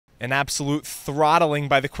An absolute throttling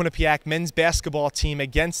by the Quinnipiac men's basketball team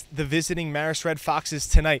against the visiting Marist Red Foxes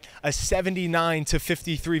tonight. A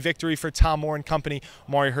 79-53 victory for Tom Moore and company.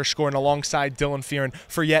 Morey Hershgordon alongside Fearon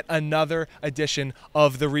for yet another edition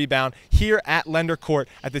of the Rebound. Here at Lender Court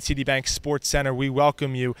at the TD Bank Sports Center, we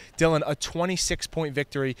welcome you. Dylan, a 26-point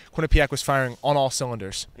victory. Quinnipiac was firing on all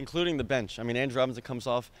cylinders. Including the bench. I mean, Andrew Robinson comes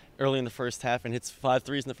off early in the first half and hits 5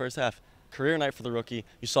 threes in the first half. Career night for the rookie.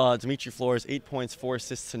 You saw Dimitri Flores, 8 points, 4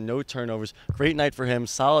 assists, and no turnovers. Great night for him.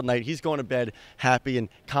 Solid night. He's going to bed happy and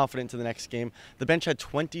confident to the next game. The bench had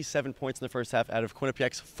 27 points in the first half out of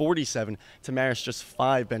Quinnipiac's 47 to Marist just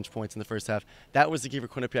 5 bench points in the first half. That was the key for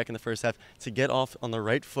Quinnipiac in the first half, to get off on the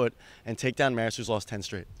right foot and take down Marist, who's lost 10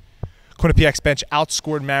 straight. Quinnipiac's bench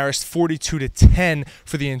outscored Marist 42-10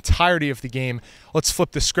 for the entirety of the game. Let's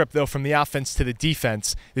flip the script, though, from the offense to the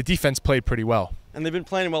defense. The defense played pretty well. And they've been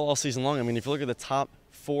playing well all season long. I mean, if you look at the top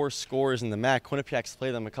 4 scorers in the MAAC, Quinnipiac's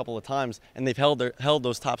played them a couple of times, and they've held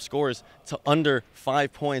those top scorers to under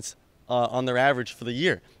 5 points on their average for the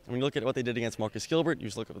year. And when you look at what they did against Marcus Gilbert, you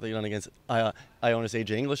just look at what they've done against Ionis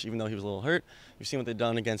A.J. English, even though he was a little hurt. You've seen what they've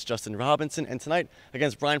done against Justin Robinson. And tonight,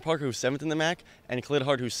 against Brian Parker, who's 7th in the MAAC, and Khalid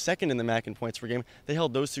Hart, who's 2nd in the MAAC in points per game, they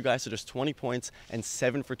held those two guys to just 20 points and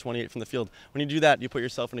 7 for 28 from the field. When you do that, you put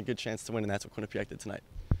yourself in a good chance to win, and that's what Quinnipiac did tonight.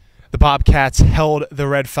 The Bobcats held the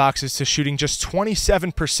Red Foxes to shooting just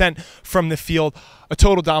 27% from the field. A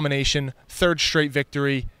total domination, 3rd straight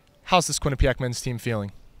victory. How's this Quinnipiac men's team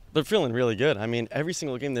feeling? They're feeling really good. I mean, every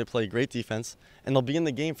single game they play great defense, and they'll be in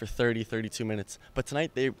the game for 30, 32 minutes. But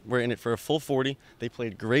tonight they were in it for a full 40. They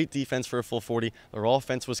played great defense for a full 40. Their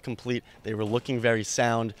offense was complete. They were looking very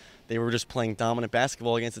sound. They were just playing dominant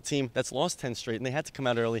basketball against a team that's lost 10 straight, and they had to come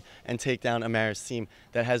out early and take down a Marist team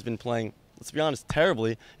that has been playing, let's be honest,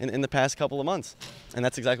 terribly in the past couple of months. And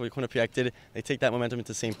that's exactly what Quinnipiac did. They take that momentum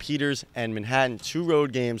into St. Peter's and Manhattan, 2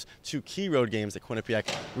 road games, 2 key road games that Quinnipiac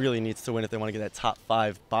really needs to win if they want to get that top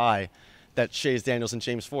 5 bye that Shays Daniels and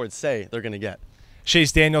James Ford say they're going to get.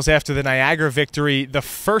 Shays Daniels, after the Niagara victory, the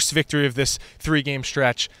first victory of this 3-game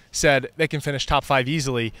stretch, said they can finish top 5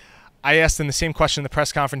 easily. I asked him the same question in the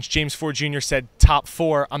press conference. James Ford Jr. said top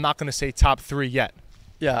 4. I'm not going to say top 3 yet.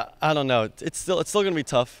 Yeah, I don't know. It's still going to be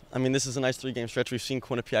tough. I mean, this is a nice 3-game stretch. We've seen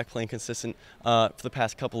Quinnipiac playing consistent for the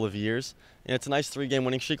past couple of years. And it's a nice 3-game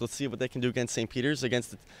winning streak. Let's see what they can do against St. Peter's.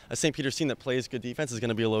 Against a St. Peter's team that plays good defense is going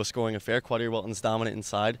to be a low-scoring affair. Quadir Welton's dominant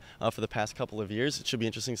inside for the past couple of years. It should be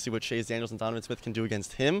interesting to see what Shays Daniels and Donovan Smith can do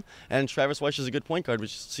against him. And Travis Weiss is a good point guard. We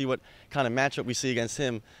should see what kind of matchup we see against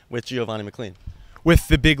him with Giovanni McLean. With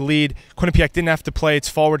the big lead, Quinnipiac didn't have to play its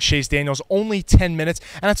forward, Shays Daniels, only 10 minutes.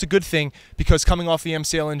 And that's a good thing because coming off the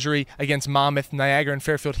MCL injury against Monmouth, Niagara, and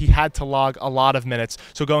Fairfield, he had to log a lot of minutes.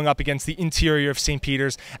 So going up against the interior of St.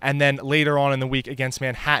 Peter's and then later on in the week against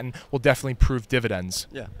Manhattan will definitely prove dividends.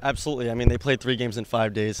 Yeah, absolutely. I mean, they played 3 games in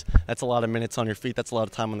 5 days. That's a lot of minutes on your feet. That's a lot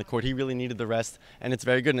of time on the court. He really needed the rest, and it's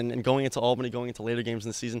very good. And going into Albany, going into later games in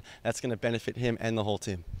the season, that's going to benefit him and the whole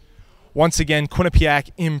team. Once again, Quinnipiac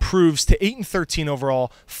improves to 8-13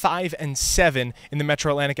 overall, 5-7 in the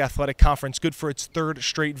Metro Atlantic Athletic Conference. Good for its 3rd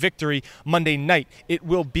straight victory. Monday night, it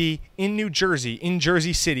will be in New Jersey, in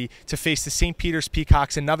Jersey City, to face the St. Peter's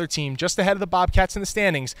Peacocks, another team just ahead of the Bobcats in the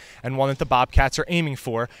standings, and one that the Bobcats are aiming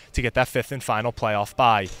for to get that 5th and final playoff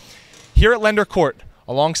bye. Here at Lender Court,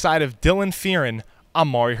 alongside of Fearon, I'm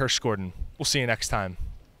Morey Hershgordon. We'll see you next time.